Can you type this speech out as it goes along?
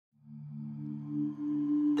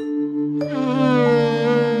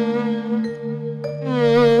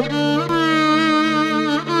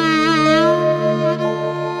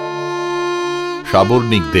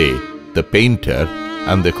Sabarnik, the painter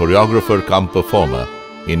and the choreographer cum performer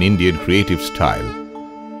in Indian creative style,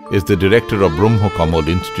 is the director of Brahma-Kamal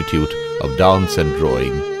Institute of Dance and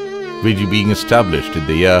Drawing, which is being established in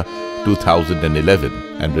the year 2011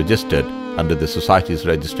 and registered under the Societies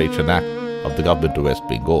Registration Act of the Government of West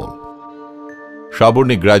Bengal.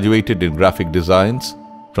 Sabarnik graduated in graphic designs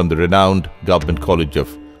from the renowned Government College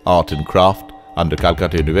of Art and Craft under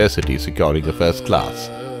Calcutta University, securing a first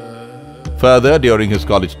class. Further, during his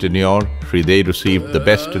college tenure, Sridhar received the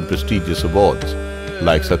best and prestigious awards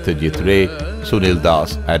like Satyajit Ray, Sunil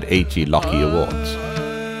Das and H.E. Lockie Awards.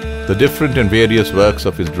 The different and various works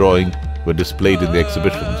of his drawing were displayed in the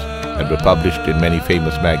exhibitions and were published in many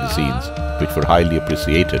famous magazines, which were highly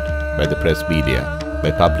appreciated by the press media by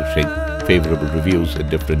publishing favorable reviews in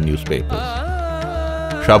different newspapers.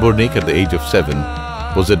 Sabarnik, at the age of 7,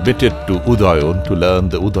 was admitted to Udayon to learn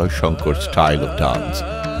the Uday Shankar style of dance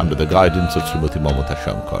under the guidance of Srimati Mamata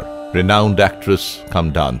Shankar, renowned actress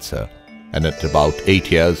cum dancer, and at about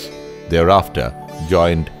 8 years thereafter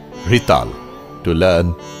joined Rital to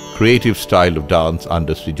learn creative style of dance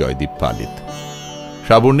under Sri Joydeep Palit.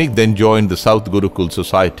 Sabarnik then joined the South Gurukul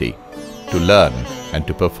Society to learn and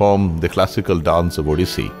to perform the classical dance of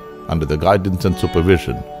Odissi under the guidance and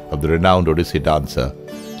supervision of the renowned Odissi dancer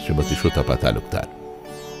Srimati Shrutapa Talukdar.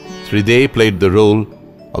 Sridhar played the role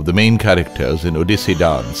of the main characters in Odissi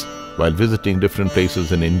dance while visiting different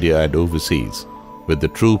places in India and overseas with the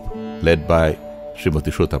troupe led by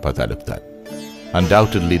Srimati Shrutapa Talukdar.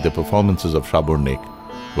 Undoubtedly, the performances of Sabarnik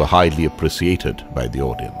were highly appreciated by the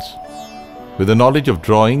audience. With a knowledge of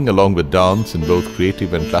drawing along with dance in both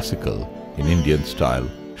creative and classical in Indian style,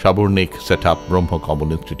 Sabarnik set up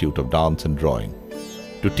Brahma-Kamal Institute of Dance and Drawing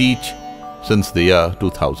to teach since the year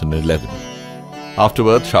 2011.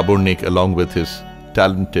 Afterwards, Sabarnik, along with his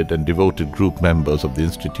talented and devoted group members of the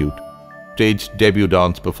institute, staged debut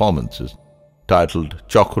dance performances titled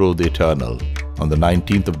Chakro the Eternal on the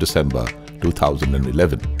 19th of December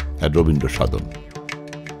 2011 at Rabindra Sadhan.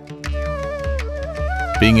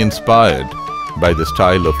 Being inspired by the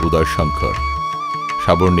style of Uday Shankar,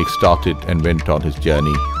 Sabarnik started and went on his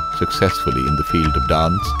journey successfully in the field of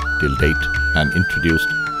dance till date and introduced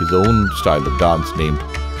his own style of dance named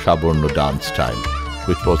Sabarno dance style,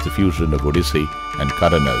 which was the fusion of Odissi and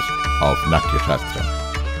Karanas of Natya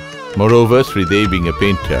Shastra. Moreover, Sridhar, being a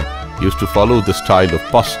painter, used to follow the style of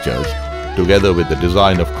postures together with the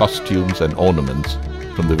design of costumes and ornaments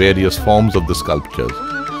from the various forms of the sculptures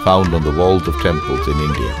found on the walls of temples in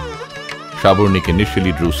India. Sabarnik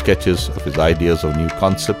initially drew sketches of his ideas of new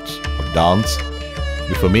concepts of dance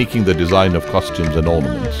before making the design of costumes and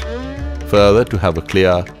ornaments. Further, to have a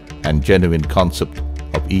clear and genuine concept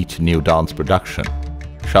of each new dance production,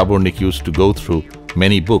 Sabarnik used to go through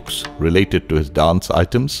many books related to his dance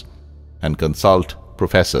items and consult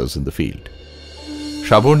professors in the field.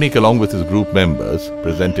 Sabarnik, along with his group members,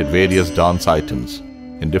 presented various dance items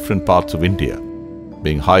in different parts of India,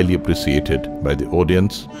 being highly appreciated by the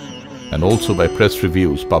audience and also by press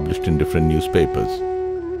reviews published in different newspapers.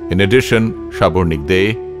 In addition,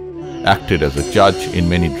 Sabarnik acted as a judge in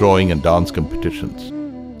many drawing and dance competitions.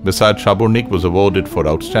 Besides, Sabarnik was awarded for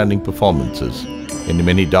outstanding performances in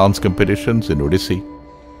many dance competitions in Odissi,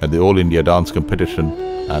 at the All India Dance Competition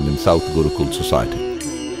and in South Gurukul Society.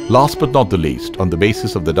 Last but not the least, on the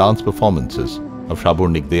basis of the dance performances of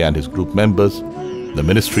Sabarnik and his group members, the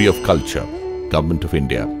Ministry of Culture, Government of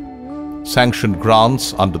India, sanctioned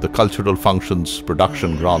grants under the Cultural Functions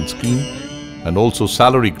Production Grant Scheme and also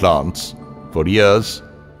salary grants for years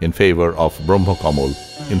in favor of Brahma-Kamal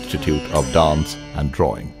Institute of Dance and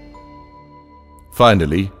Drawing.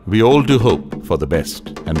 Finally, we all do hope for the best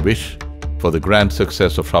and wish for the grand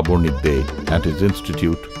success of Sabarnik and his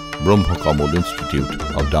institute, Brahma-Kamal Institute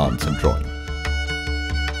of Dance and Drawing.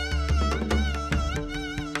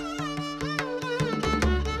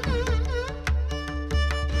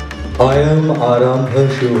 Ayam Arambha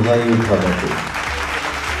Shubhayu Bhavatu.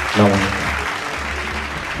 Namaskar.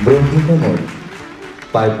 Brahma-Kamal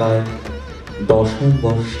পায় দশম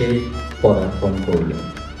বর্ষে পদার্পণ করল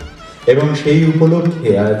এবং সেই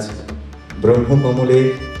উপলক্ষে আজ ব্রহ্মকমলের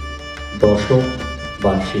দশম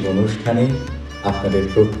বার্ষিক অনুষ্ঠানে আপনাদের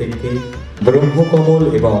প্রত্যেককে ব্রহ্মকমল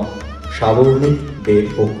এবং সাবর্ণিকদের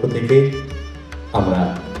পক্ষ থেকে আমরা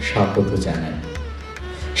স্বাগত জানাই।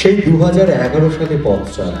 সেই 2011 সালে পথ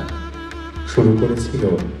চলা শুরু করেছিল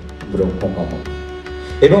ব্রহ্মকমল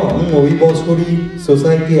এবং ওই বছরই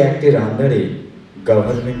সোসাইটি অ্যাক্টের আন্ডারে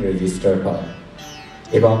গভর্নমেন্ট রেজিস্টার হয়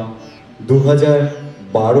এবং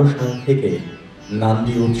 2012 সাল থেকে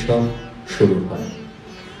নান্দি উৎসব শুরু হয়।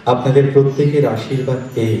 আপনাদের প্রত্যেকের আশীর্বাদ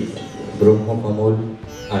পেয়ে ব্রহ্মকমল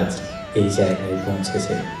আজ এই জায়গায়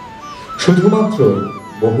পৌঁছেছে। শুধুমাত্র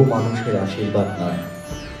বহু মানুষের আশীর্বাদ নয়,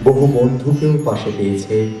 বহু বন্ধুকেও পাশে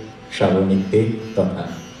পেয়েছে সাবর্ণিক দেব তথা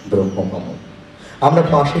ব্রহ্মকমল। আমরা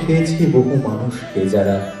পাশে পেয়েছি বহু মানুষকে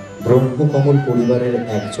যারা ব্রহ্মকমল পরিবারের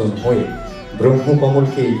একজন হয়ে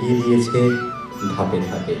ব্রহ্মকমলকে এগিয়ে দিয়েছে ধাপে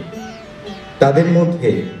ধাপে। তাদের মধ্যে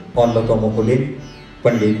অন্যতম হলেন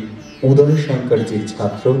পণ্ডিত উদয় শঙ্করজির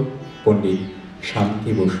ছাত্র পণ্ডিত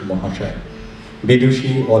শান্তি বসু মহাশয়,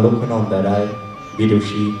 বিদুষী অলোকনন্দা রায়,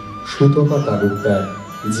 বিদুষী সুতপা তালুকদার,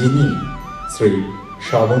 যিনি শ্রী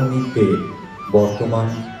সাবর্ণিক দেব বর্তমান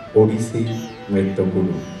ওড়িশি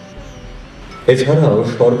নৃত্যগুরু। এছাড়াও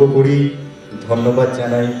সর্বোপরি ধন্যবাদ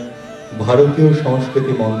জানাই ভারতীয়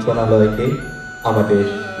সংস্কৃতি মন্ত্রণালয়কে আমাদের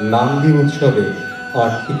নান্দি উৎসবে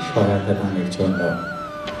আর্থিক সহায়তা দানের জন্য।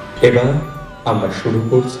 এবার আমরা শুরু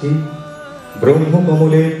করছি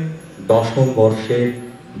ব্রহ্মকমলের 10ম বর্ষের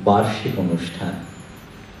বার্ষিক অনুষ্ঠান।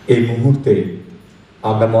 এই মুহূর্তে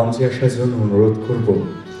আমরা মঞ্চে আসার জন্য অনুরোধ করব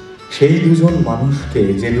সেই দুজন মানুষকে,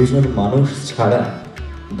 যে দুজন মানুষ ছাড়া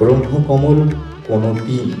ব্রহ্মকমল কোনো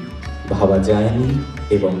দিন ভাবা যায়নি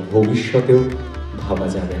এবং ভবিষ্যতেও ভাবা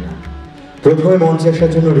যাবে না। প্রথমে মঞ্চে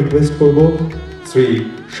আসার জন্য রিকোয়েস্ট করব শ্রী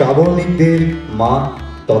সাবর্ণিকদের মা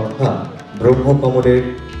তথা ব্রহ্মকমলের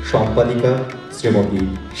সম্পাদিকা শ্রীমতী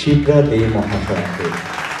শিপ্রা দে মহাশয়কে,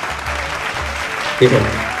 এবং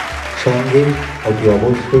সঙ্গে অতি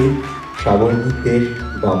অবশ্যই সাবর্ণিকদের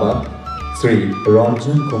বাবা শ্রী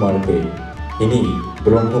রঞ্জন কুমার দে, ইনি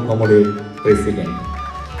ব্রহ্মকমলের প্রেসিডেন্ট।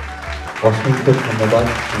 অসংখ্য ধন্যবাদ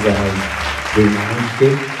জানাই দুই মানুষকে।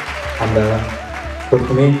 আমরা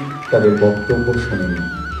প্রথমে তাদের বক্তব্য শুনে নিই।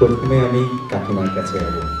 প্রথমে আমি কাকিমার কাছে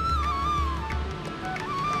যাব।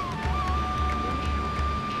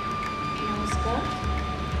 নমস্কার,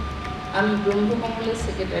 আমি ব্রহ্মকমলের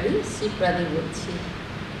সেক্রেটারি শিপ্রা দে বলছি।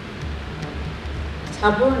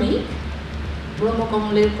 সাবর্ণিক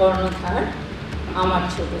ব্রহ্মকমলের কর্ণধার আমার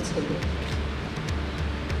ছোট ছেলে।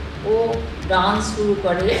 ও ডান্স শুরু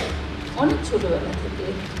করে অনেক ছোটবেলা থেকে।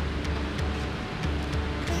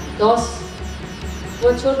 10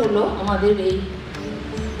 বছর হলো আমাদের এই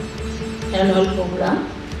অ্যানুয়াল প্রোগ্রাম,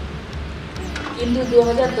 কিন্তু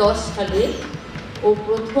 2010 সালে ও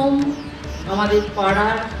প্রথম আমাদের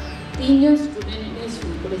পাড়ার 3 জন স্টুডেন্ট নিয়ে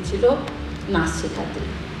শুরু করেছিল নাচ শেখাতে।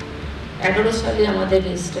 11 সালে আমাদের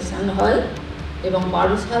রেজিস্ট্রেশন হয় এবং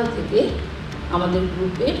 12 সাল থেকে আমাদের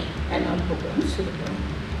গ্রুপের অ্যানুয়াল প্রোগ্রাম শুরু হয়।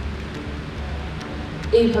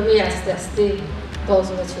 এইভাবে আস্তে আস্তে 10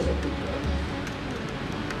 বছর অতিক্রম।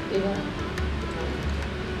 এবার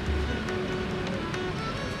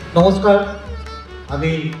নমস্কার,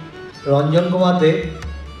 আমি রঞ্জন কুমার দে,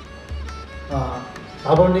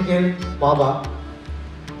 সাবর্ণিকের বাবা।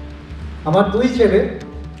 আমার 2 ছেলে।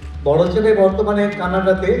 বড় ছেলে বর্তমানে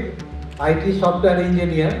কানাডাতে আইটি সফটওয়্যার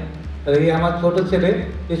ইঞ্জিনিয়ার, আর এই আমার ছোট ছেলে,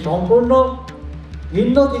 যে সম্পূর্ণ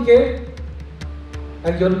ভিন্ন দিকে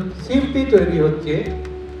একজন শিল্পী তৈরি হচ্ছে,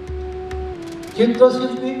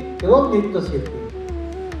 চিত্রশিল্পী এবং নৃত্যশিল্পী।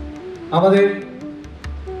 আমাদের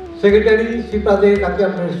সেক্রেটারি শিল্পাদের কাছে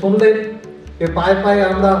আপনারা শুনলেন যে পায়ে পায়ে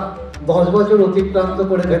আমরা 10 বছর অতিক্রান্ত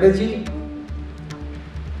করে ফেলেছি।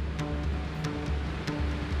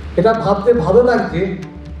 এটা ভাবতে ভালো লাগছে।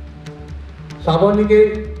 সাবর্ণিকের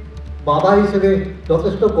বাবা হিসেবে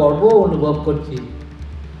যথেষ্ট গর্ব অনুভব করছি।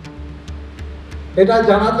 এটা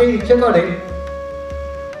জানাতে ইচ্ছে করে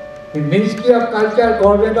ministry of culture,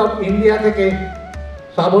 government of India থেকে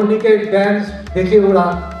সাবর্ণিকের ড্যান্স দেখে ওরা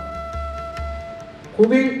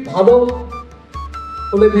খুবই ভালো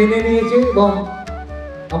বলে মেনে নিয়েছে এবং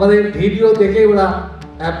আমাদের ভিডিও দেখে ওরা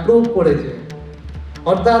অ্যাপ্রুভ করেছে।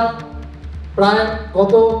 অর্থাৎ প্রায়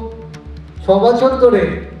গত 6 বছর ধরে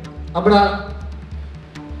আমরা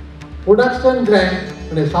প্রোডাকশন গ্র্যান্ট,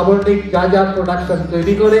 মানে সাবর্ণিক যা যা প্রোডাকশন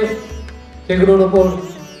তৈরি করে সেগুলোর ওপর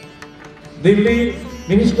দিল্লি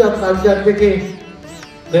মিনিস্ট্রি অফ কালচার থেকে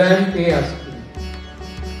গ্র্যান্ট পেয়ে আসছি।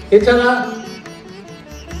 এছাড়া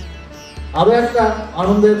আরও একটা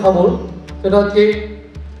আনন্দের খবর, সেটা হচ্ছে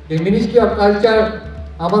যে মিনিস্ট্রি অফ কালচার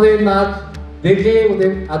আমাদের নাচ দেখে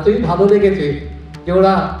ওদের এতই ভালো লেগেছে যে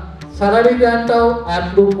ওরা স্যালারি গ্র্যান্টটাও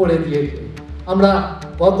অ্যাপ্রুভ করে দিয়েছে। আমরা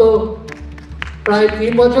গত প্রায়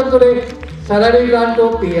 3 বছর ধরে স্যালারি গ্র্যান্টও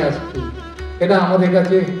পেয়ে আসছি। এটা আমাদের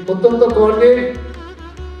কাছে অত্যন্ত গর্বের।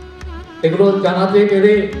 এগুলো জানাতে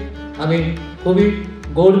পেরে আমি খুবই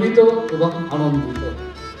গর্বিত এবং আনন্দিত।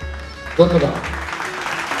 ধন্যবাদ।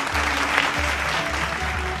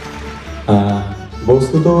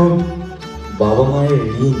 বস্তুত বাবা মায়ের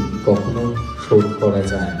ঋণ কখনো শোধ করা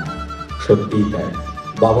যায় না, সত্যিই তাই।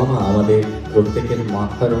 বাবা মা আমাদের প্রত্যেকের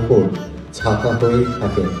মাথার ওপর ছাতা হয়েই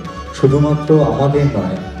থাকেন। শুধুমাত্র আমাদের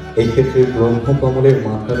নয়, এই ক্ষেত্রে ব্রহ্মকমলের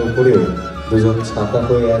মাথার উপরেও দুজন ছাতা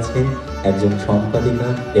হয়ে আছেন, একজন সম্পাদিকা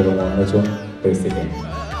এবং অন্যজন প্রেসিডেন্ট।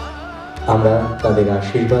 আমরা তাদের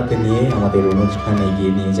আশীর্বাদ নিয়ে আমাদের অনুষ্ঠান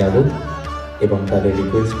এগিয়ে নিয়ে যাব এবং তাদের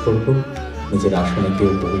রিকোয়েস্ট করব নিজের আসনে কেউ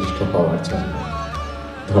উপবিষ্ট হওয়ার জন্য।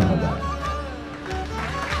 ধন্যবাদ।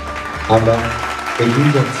 আমরা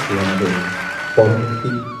এগিয়ে যাচ্ছি আমাদের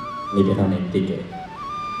পরবর্তী নিবেদনের দিকে।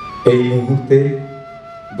 এই মুহূর্তে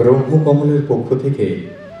ব্রহ্মকমলের পক্ষ থেকে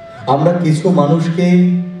আমরা কিছু মানুষকে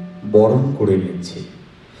বরণ করে নিচ্ছি,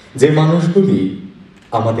 যে মানুষগুলি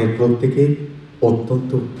আমাদের প্রত্যেকের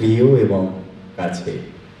অত্যন্ত প্রিয় এবং কাছে।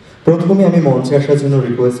 প্রথমে আমি মঞ্চে আসার জন্য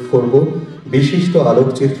রিকোয়েস্ট করব বিশিষ্ট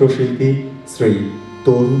আলোকচিত্র শিল্পী শ্রী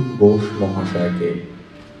তরুণ বোস মহাশয়কে।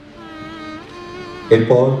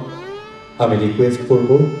 এরপর আমি রিকোয়েস্ট করব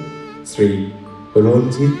শ্রী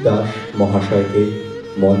রঞ্জিত দাস মহাশয়কে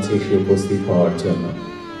মঞ্চে এসে উপস্থিত হওয়ার জন্য।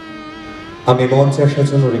 আমি মঞ্চে আসার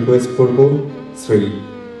জন্য রিকোয়েস্ট করব শ্রী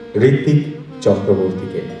ঋত্বিক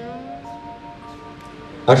চক্রবর্তীকে।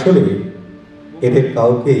 আসলে এদের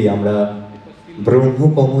কাউকেই আমরা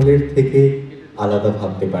ব্রহ্মকমলের থেকে আলাদা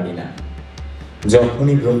ভাবতে পারি না।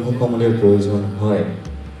 যখনই ব্রহ্মকমলের প্রয়োজন হয়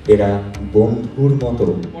এরা বন্ধুর মতো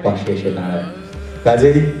পাশে এসে দাঁড়ায়।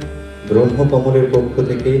 কাজেই ব্রহ্মকমলের পক্ষ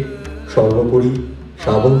থেকে, সর্বোপরি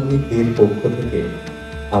সাবর্ণিকদের পক্ষ থেকে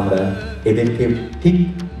আমরা এদেরকে ঠিক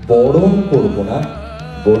বরণ করব না,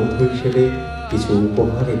 বন্ধু হিসেবে কিছু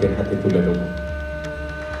উপহার এদের হাতে তুলে দেব।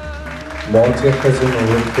 মঞ্চে আসার জন্য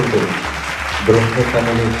অনুরোধ করব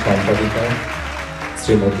ব্রহ্মকমলের সম্পাদিকা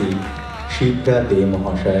শ্রীমতী শিপ্রা দে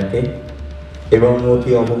মহাশয়াকে এবং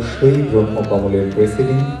অতি অবশ্যই ব্রহ্মকমলের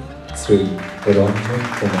প্রেসিডেন্ট শ্রী রঞ্জন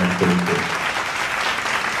কুমার দেবকে।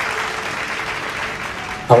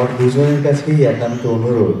 আমার দুজনের কাছেই একান্ত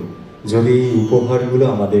অনুরোধ, যদি এই উপহারগুলো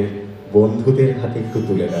আমাদের বন্ধুদের হাতে একটু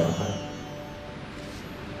তুলে দেওয়া হয়।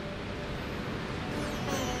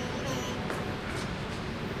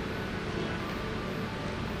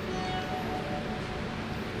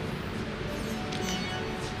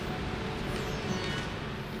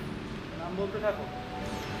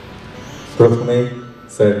 প্রথমে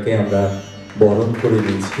স্যারকে আমরা বরণ করে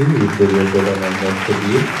নিচ্ছি উত্তরীয় প্রদানের মধ্য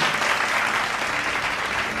দিয়ে।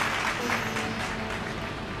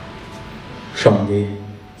 সঙ্গে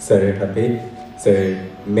স্যারের হাতে স্যারের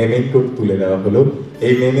মেমেন্টো তুলে দেওয়া হলো।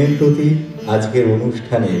 এই মেমেন্টোটি আজকের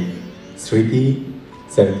অনুষ্ঠানে স্মৃতি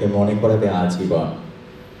স্যারকে মনে করাবে আজীবন।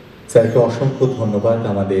 স্যারকে অসংখ্য ধন্যবাদ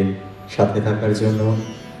আমাদের সাথে থাকার জন্য,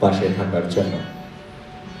 পাশে থাকার জন্য।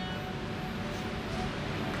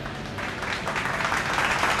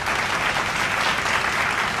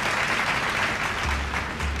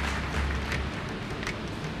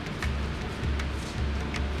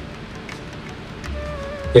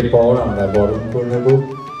 এরপর আমরা বরণ করে নেব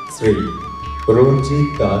শ্রী রঞ্জিত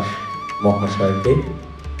দাস মহাশয়কে।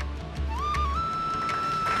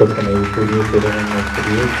 প্রথমে উত্তরীয় প্রদানের মধ্য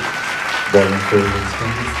দিয়ে বরণ করে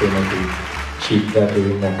নিচ্ছেন শ্রীমতী শিপ্রা দে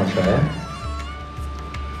মহাশয়া।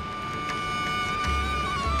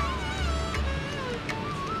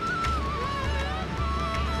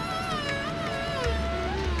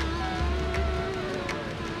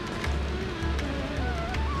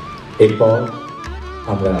 এরপর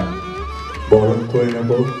আমরা বরণ করে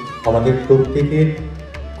নেব আমাদের প্রত্যেকের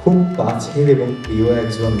খুব কাছের এবং প্রিয়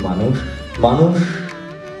একজন মানুষ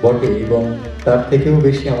বটে, এবং তার থেকেও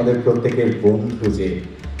বেশি আমাদের প্রত্যেকের বন্ধু, যে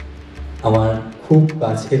আমার খুব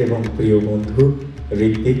কাছের এবং প্রিয় বন্ধু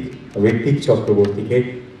ঋত্বিক চক্রবর্তীকে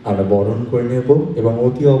আমরা বরণ করে নেব এবং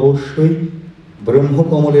অতি অবশ্যই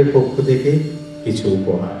ব্রহ্মকমলের পক্ষ থেকে কিছু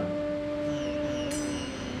উপহার।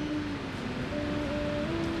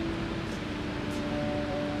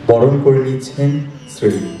 বরণ করে নিচ্ছেন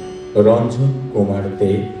শ্রী রঞ্জন কুমার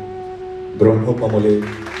দে, ব্রহ্মকমলের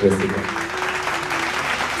প্রেসিডেন্ট।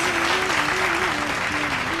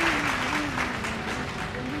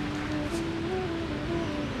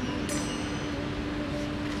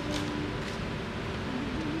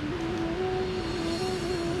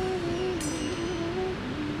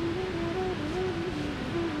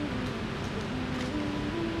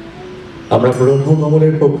 আমরা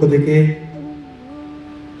ব্রহ্মকমলের পক্ষ থেকে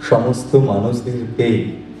সমস্ত মানুষদের পেয়ে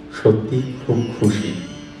সত্যি খুব খুশি।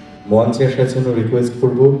 মঞ্চে আসার জন্য রিকোয়েস্ট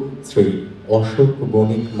করব শ্রী অশোক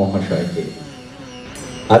বণিক মহাশয়কে।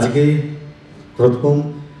 আজকে প্রথম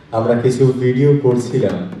আমরা কিছু ভিডিও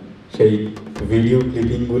করছিলাম, সেই ভিডিও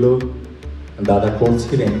ক্লিপিংগুলো দাদা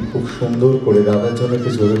করছিলেন খুব সুন্দর করে। দাদার জন্য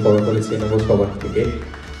একটু জোরে করতালি চেয়ে নেব সবার থেকে।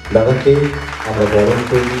 দাদাকে আমরা বরণ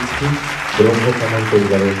করে দিচ্ছি ব্রহ্মকমল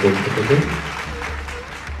পরিবারের পক্ষ থেকে।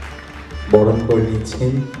 বরণ করে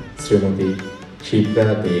নিচ্ছেন শ্রীমতী শিপ্রা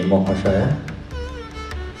দে মহাশয়া।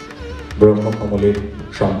 ব্রহ্মকমলের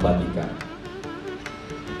সম্পাদিকা।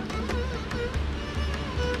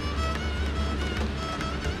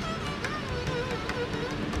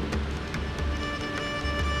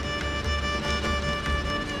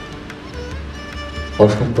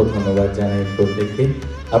 অসংখ্য ধন্যবাদ জানাই প্রত্যেককে।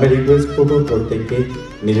 আমি রিকোয়েস্ট করব প্রত্যেককে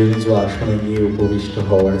নিজ নিজ আসনে গিয়ে উপবিষ্ট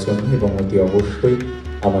হওয়ার জন্য এবং অতি অবশ্যই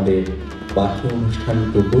আমাদের বাকি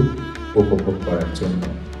অনুষ্ঠানটুকু উপভোগ করার জন্য।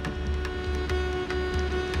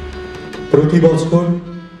 প্রতি বছর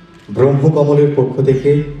ব্রহ্মকমলের পক্ষ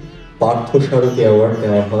থেকে পার্থসারথী অ্যাওয়ার্ড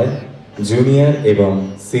দেওয়া হয় জুনিয়র এবং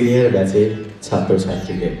সিনিয়র ব্যাচের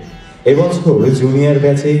ছাত্রছাত্রীদের। এবছর জুনিয়র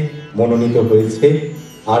ব্যাচে মনোনীত হয়েছে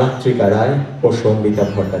আরাত্রিকা রায় ও সম্বিতা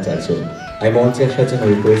ভট্টাচার্য। আমি মঞ্চে আসার জন্য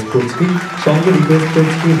রিকোয়েস্ট করছি, সঙ্গে রিকোয়েস্ট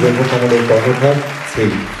করছি ব্রহ্মকমলের কর্ণধার শ্রী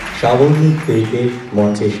সাবর্নিক দেকে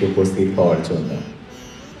মঞ্চে এসে উপস্থিত হওয়ার জন্য।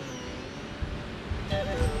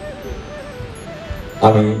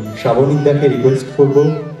 আমি সাবর্নিক দাকে রিকোয়েস্ট করব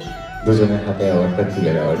দুজনের হাতে অ্যাওয়ার্ডটা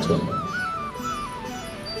তুলে দেওয়ার জন্য।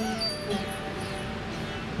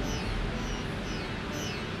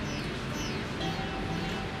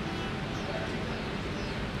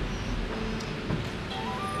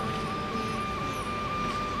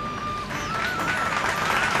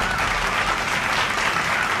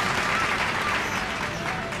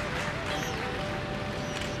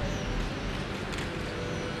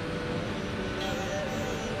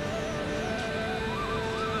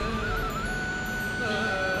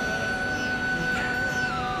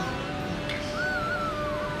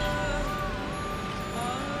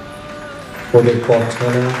 ওদের পথ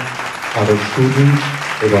চলা আরো সুদূর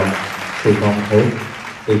এবং সুগম হোক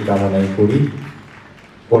এই কামনাই করি।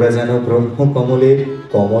 ওরা যেন ব্রহ্মকমলের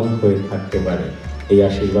কমল হয়ে থাকতে পারে এই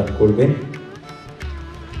আশীর্বাদ করবেন।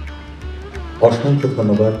 অসংখ্য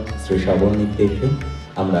ধন্যবাদ শ্রী সাবর্নিক দেকে।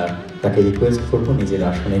 আমরা তাকে রিকোয়েস্ট করব নিজের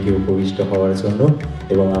আসনে গিয়ে উপবিষ্ট হওয়ার জন্য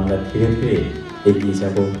এবং আমরা ধীরে ধীরে এগিয়ে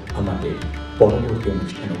যাব আমাদের পরবর্তী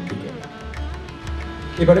অনুষ্ঠানের দিকে।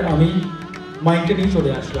 এবারে আমি মাইকটা নিয়ে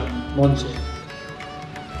চলে আসলাম মঞ্চে।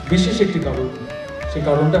 বিশেষ একটি কারণ, সেই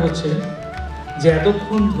কারণটা হচ্ছে যে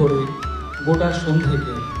এতক্ষণ ধরে গোটা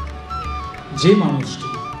সন্ধ্যেকে যে মানুষটি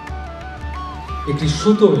একটি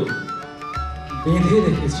সুতোয় বেঁধে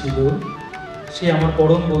রেখেছিল সে আমার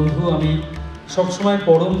পরম বন্ধু। আমি সবসময়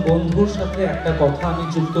পরম বন্ধুর সাথে একটা কথা আমি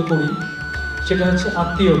যুক্ত করি, সেটা হচ্ছে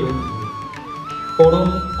আত্মীয় বন্ধু। পরম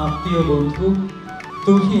আত্মীয় বন্ধু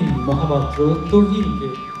তুহিন মহাপাত্র, তুহিনকে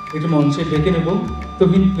একটু মঞ্চে ডেকে নেব।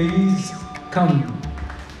 Tuhin please come.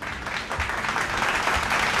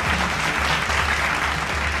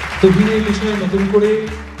 তুহিনের বিষয়ে নতুন করে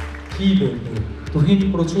কি বলবো? তুহিন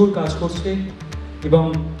প্রচুর কাজ করছে এবং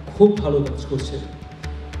খুব ভালো কাজ করছে।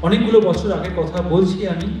 অনেকগুলো বছর আগে কথা বলছি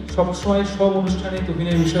আমি, সবসময় সব অনুষ্ঠানে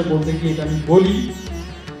তুহিনের বিষয়ে বলতে গিয়ে এটা আমি বলি।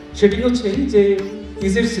 সেটি হচ্ছে যে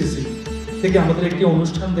ইজেডসিসি থেকে আমাদের একটি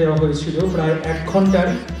অনুষ্ঠান দেওয়া হয়েছিল প্রায় 1 ঘন্টার,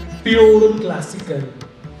 পিওর ক্লাসিক্যাল।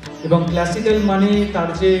 এবং ক্লাসিক্যাল মানে তার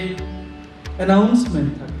যে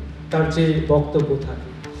অ্যানাউন্সমেন্ট থাকে, তার যে বক্তব্য থাকে,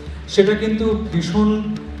 সেটা কিন্তু ভীষণ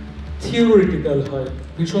থিওরিটিক্যাল হয়,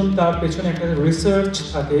 ভীষণ তার পেছনে একটা রিসার্চ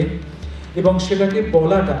থাকে এবং সেটাকে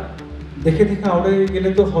বলাটা দেখে দেখে আউড়ে গেলে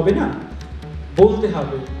তো হবে না, বলতে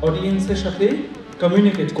হবে, অডিয়েন্সের সাথে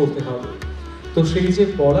কমিউনিকেট করতে হবে। তো সেই যে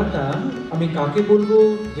বলাটা আমি কাকে বলবো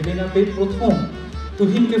ভেবে না পেয়ে প্রথম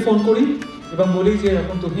তুহিনকে ফোন করি এবং বলি যে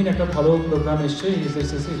এখন তুহিন একটা ভালো প্রোগ্রাম এসছে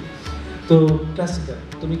ইএসএসসি, তো ক্লাসিক্যাল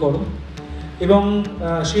তুমি করো। এবং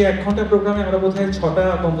সেই 1 ঘন্টা প্রোগ্রামে আমরা বোধহয় 6টা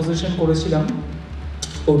কম্পোজিশন করেছিলাম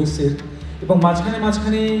ওডিসির, এবং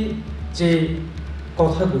মাঝখানে যে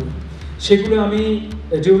কথাগুলো সেগুলো আমি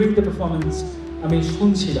ডিউরিং দ্য পারফরমেন্স আমি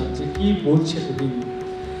শুনছিলাম যে কি বলছে তুহিন।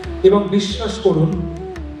 এবং বিশ্বাস করুন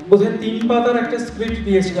বোধহয় 3 পাতার একটা স্ক্রিপ্ট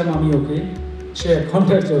দিয়েছিলাম আমি ওকে, সে 1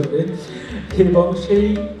 ঘন্টার চলবে, এবং সেই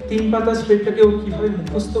 3 পাতার স্ক্রিপ্টটাকে ও কীভাবে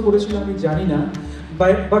মুখস্থ করেছিল আমি জানি না,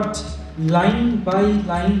 বাট লাইন বাই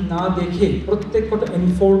লাইন না দেখে প্রত্যেক কটা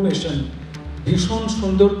ইনফরমেশন ভীষণ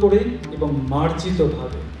সুন্দর করে এবং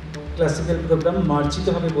মার্জিতভাবে, ক্লাসিক্যাল প্রোগ্রাম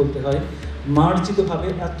মার্জিতভাবে বলতে হয়, মার্জিতভাবে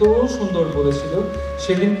এত সুন্দর বলেছিল।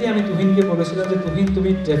 সেদিনকে আমি তুহিনকে বলেছিলাম যে তুহিন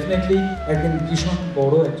তুমি ডেফিনেটলি একদিন ভীষণ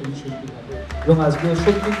বড় একজন শিল্পী হবে, এবং আজকেও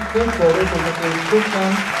সত্যি খুব বড়, তোমাকে খুব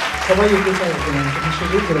গান সবাই এতে চাই একজন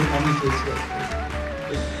হিসেবে, এবং আমি চেয়েছি।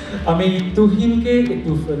 আমি তুহিনকে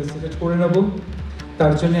একটু ফেলিসিটেট করে নেব।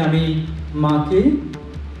 তার জন্য আমি মাকে,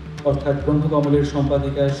 অর্থাৎ ব্রহ্মকমলের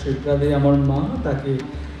সম্পাদিকা শিল্পাদে আমার মা, তাকে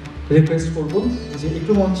রিকোয়েস্ট করব যে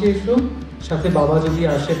একটু মঞ্চে এসো, সাথে বাবা যদি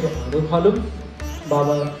আসে তো আরও ভালো।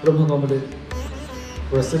 বাবা ব্রহ্মকমলের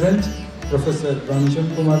প্রেসিডেন্ট প্রফেসর রঞ্জন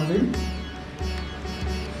কুমার দে।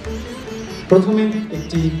 প্রথমে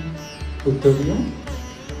একটি উত্তরীয়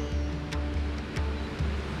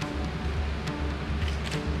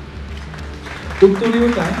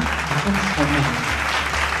উত্তরীয়টা ভীষণ সম্মান,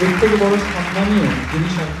 এর থেকে বড় সম্মানীয়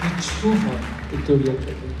জিনিস আর কিচ্ছু হয় উত্তরীয়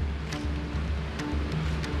থেকে।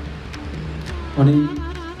 অনেক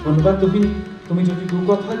ধন্যবাদ। তুমি যদি দু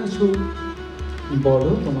কথা কিছু বলো,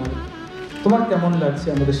 তোমার কেমন লাগছে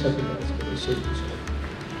আমাদের সাথে কাজ করে সেই বিষয়ে।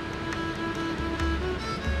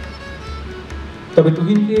 তবে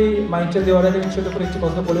তুহিনকে মাইকটা দেওয়ার আগে ছোট করে একটি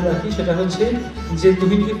কথা বলে রাখি, সেটা হচ্ছে যে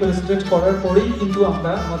তুহিনকে ফেলিসিটেট করার পরেই কিন্তু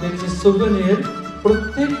আমরা আমাদের যে সোভেনির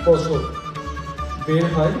প্রত্যেক বছর বের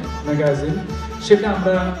হয় ম্যাগাজিন, সেটা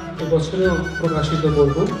আমরা এবছরেও প্রকাশিত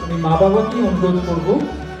করব। আমি মা বাবাকেই অনুরোধ করব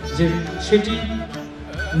যে সেটি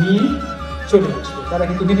নিয়ে চলে আসবে। তারা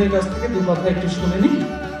কি তুহিনের কাছ থেকে দু কথা একটু শুনে নিই।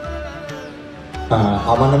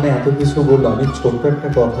 আমার নামে এত কিছু বললো, আমি ছোট্ট একটা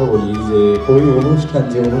কথা বলি যে ওই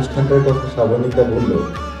যে অনুষ্ঠানটার কথা শ্রাবণিকা বললো,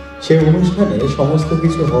 সেই অনুষ্ঠানে সমস্ত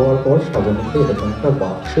কিছু হওয়ার পর শ্রাবণিকা এরকম একটা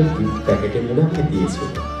বাক্স গিফট প্যাকেটে মধ্যে আমাকে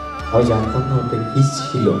দিয়েছিল। আমি জানতাম না ওটা কি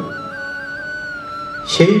ছিল।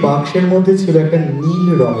 সেই বাক্সের মধ্যে ছিল একটা নীল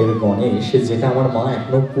রঙের গণেশ, যেটা আমার মা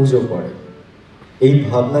এখনো পুজো করে। এই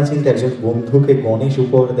ভাবনা চিন্তা একজন বন্ধুকে গণেশ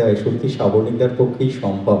উপহার দেওয়া সত্যি শ্রাবণিকার পক্ষেই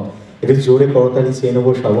সম্ভব। এটা জোরে করতালি চেয়ে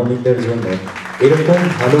নেবো শ্রাবণিকার জন্য। এরকম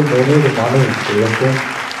ভালো মনের মানুষ, এরকম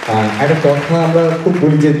একটা কথা আমরা খুব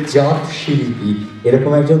বলি যে জাত শিল্পী,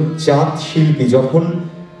 এরকম একজন জাত শিল্পী যখন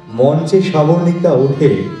মঞ্চে শ্রাবণিকা ওঠে,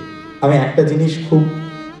 আমি একটা জিনিস খুব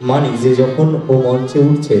মানি যে যখন ও মঞ্চে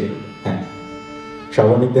উঠছে, হ্যাঁ,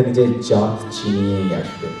 শ্রাবণিকা নিজের জাত চিনিয়েই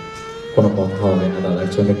আসবে, কোনো কথা হবে না। দাদার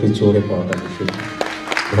জন্য একটু জোরে করতালি শুনি।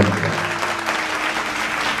 ধন্যবাদ।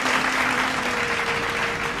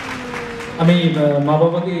 আমি মা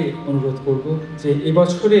বাবাকে অনুরোধ করব যে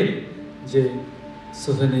এবছরের যে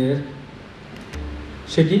সোভেনির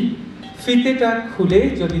সেটি ফিতেটা খুলে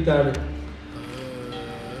যদি তার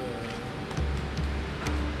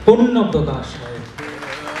পূর্ণ প্রকাশ হয়।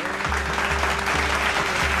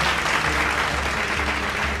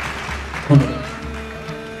 ধন্যবাদ।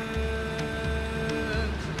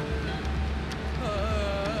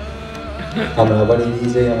 আমরা আবার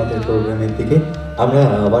এগিয়ে যাই আমাদের প্রোগ্রামের দিকে। আমরা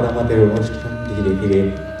আবার আমাদের অনুষ্ঠান ধীরে ধীরে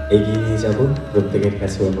এগিয়ে নিয়ে যাব। প্রত্যেকের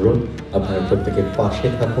কাছে অনুরোধ, আপনারা প্রত্যেকের পাশে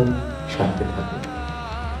থাকুন, সাথে থাকুন।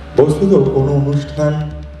 বস্তুত কোনো অনুষ্ঠান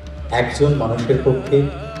একজন মানুষের পক্ষে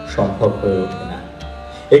সম্ভব হয়ে ওঠে না।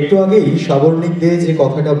 একটু আগেই সাবর্ণিক দে যে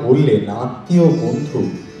কথাটা বললেন, আত্মীয় বন্ধু,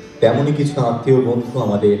 তেমনই কিছু আত্মীয় বন্ধু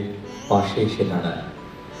আমাদের পাশে এসে দাঁড়ায়।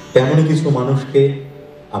 তেমনই কিছু মানুষকে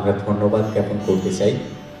আমরা ধন্যবাদ জ্ঞাপন করতে চাই।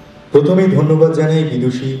 প্রথমেই ধন্যবাদ জানাই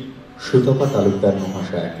বিদুষী সুতপা তালুকদার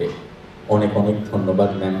মহাশয়াকে, অনেক অনেক ধন্যবাদ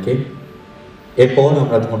ম্যামকে। এরপর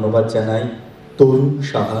আমরা ধন্যবাদ জানাই তরুণ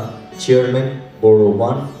Saha, chairman board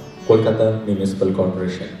 1, Kolkata municipal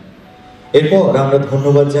corporation. এরপর আমরা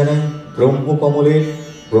ধন্যবাদ জানাই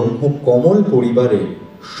ব্রহ্মকমল পরিবারের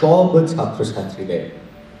সব ছাত্রছাত্রীদের।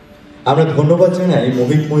 আমরা ধন্যবাদ জানাই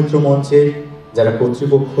মোহিত মৈত্র মঞ্চের যারা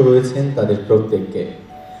কর্তৃপক্ষ রয়েছেন তাদের প্রত্যেককে।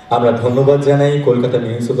 আমরা ধন্যবাদ জানাই কলকাতা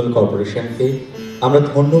মিউনিসিপ্যাল কর্পোরেশনকে। আমরা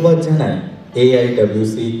ধন্যবাদ জানাই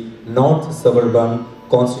AIWC নর্থ সাবারবান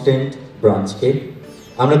কনস্টিটিউয়েন্ট ব্রাঞ্চকে।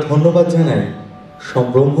 আমরা ধন্যবাদ জানাই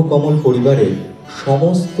ব্রহ্মকমল পরিবারের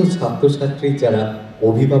সমস্ত ছাত্রছাত্রী যারা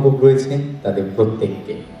অভিভাবক রয়েছেন তাদের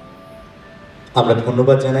প্রত্যেককে। আমরা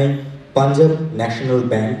ধন্যবাদ জানাই পাঞ্জাব ন্যাশনাল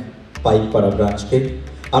ব্যাংক পাইকপাড়া ব্রাঞ্চকে।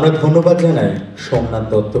 আমরা ধন্যবাদ জানাই সোমনাথ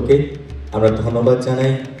দত্তকে। আমরা ধন্যবাদ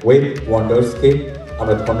জানাই ওয়েব ওয়ান্ডার্সকে।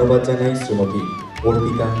 আমরা ধন্যবাদ জানাই শ্রীমতী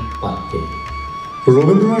অর্পিতা পালকে।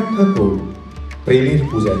 রবীন্দ্রনাথ ঠাকুর প্রেমের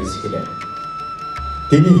পূজারী ছিলেন।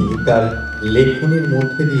 তিনি তার লেখনের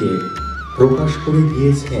মধ্যে দিয়ে প্রকাশ করে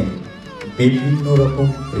দিয়েছেন বিভিন্ন রকম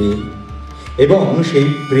প্রেম, এবং সেই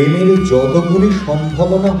প্রেমের যতগুলি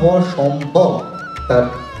সম্ভাবনা হওয়া সম্ভব তার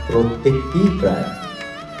প্রত্যেকটি প্রায়।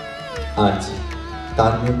 আজ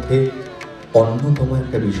তার মধ্যে অন্যতম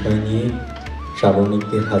একটা বিষয় নিয়ে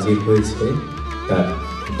সাবর্ণিকতে হাজির হয়েছে তার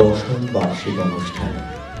 10ম বার্ষিক অনুষ্ঠানে।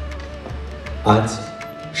 আজ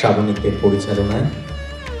সাবর্ণিকদের পরিচালনায়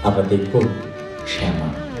আমরা দেখব শ্যামা।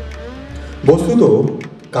 বস্তুত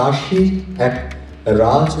কাশীর এক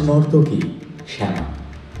রাজনর্তকী শ্যামা।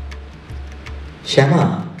 শ্যামা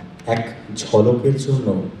এক ঝলকের জন্য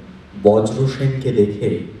বজ্রসেনকে দেখে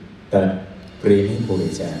তার প্রেমে পড়ে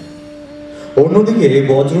যায়। অন্যদিকে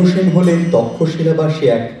বজ্রসেন হলেন তক্ষশিলাবাসী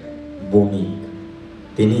এক বণিক।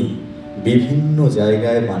 তিনি বিভিন্ন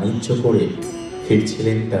জায়গায় বাণিজ্য করে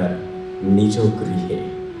ফিরছিলেন তার নিজ গৃহে।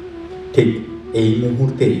 ঠিক এই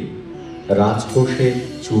মুহূর্তে রাজকোষের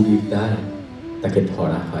চুরির দায় তাকে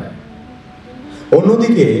ধরা হয়।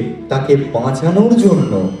 অন্যদিকে তাকে বাঁচানোর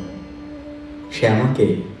জন্য শ্যামাকে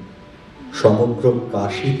সমগ্র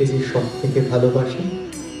কাশীতে যে সব থেকে ভালোবাসে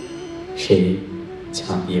সে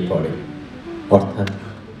ঝাঁপিয়ে পড়ে। অর্থাৎ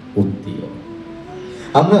উত্তীয়।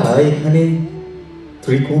 আমরা এখানে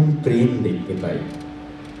ত্রিকোণ প্রেম দেখতে পাই।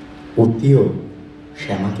 উত্তীয়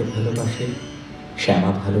শ্যামাকে ভালোবাসে,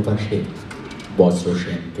 শ্যামা ভালোবাসে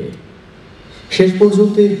বজ্রসেনকে। শেষ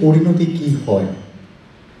পর্যন্ত এর পরিণতি কি হয়?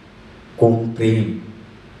 কোন প্রেম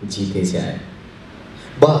জিতে যায়,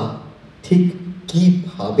 বা ঠিক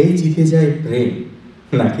কিভাবে জিতে যায় প্রেম,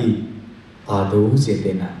 নাকি আদৌ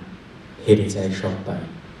জেতে না, হেরে যায় সবাই?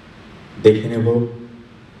 দেখে নেব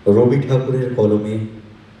রবি ঠাকুরের কলমে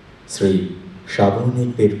শ্রী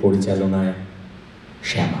সাবর্ণিকদের পরিচালনায়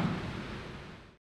শ্যামা।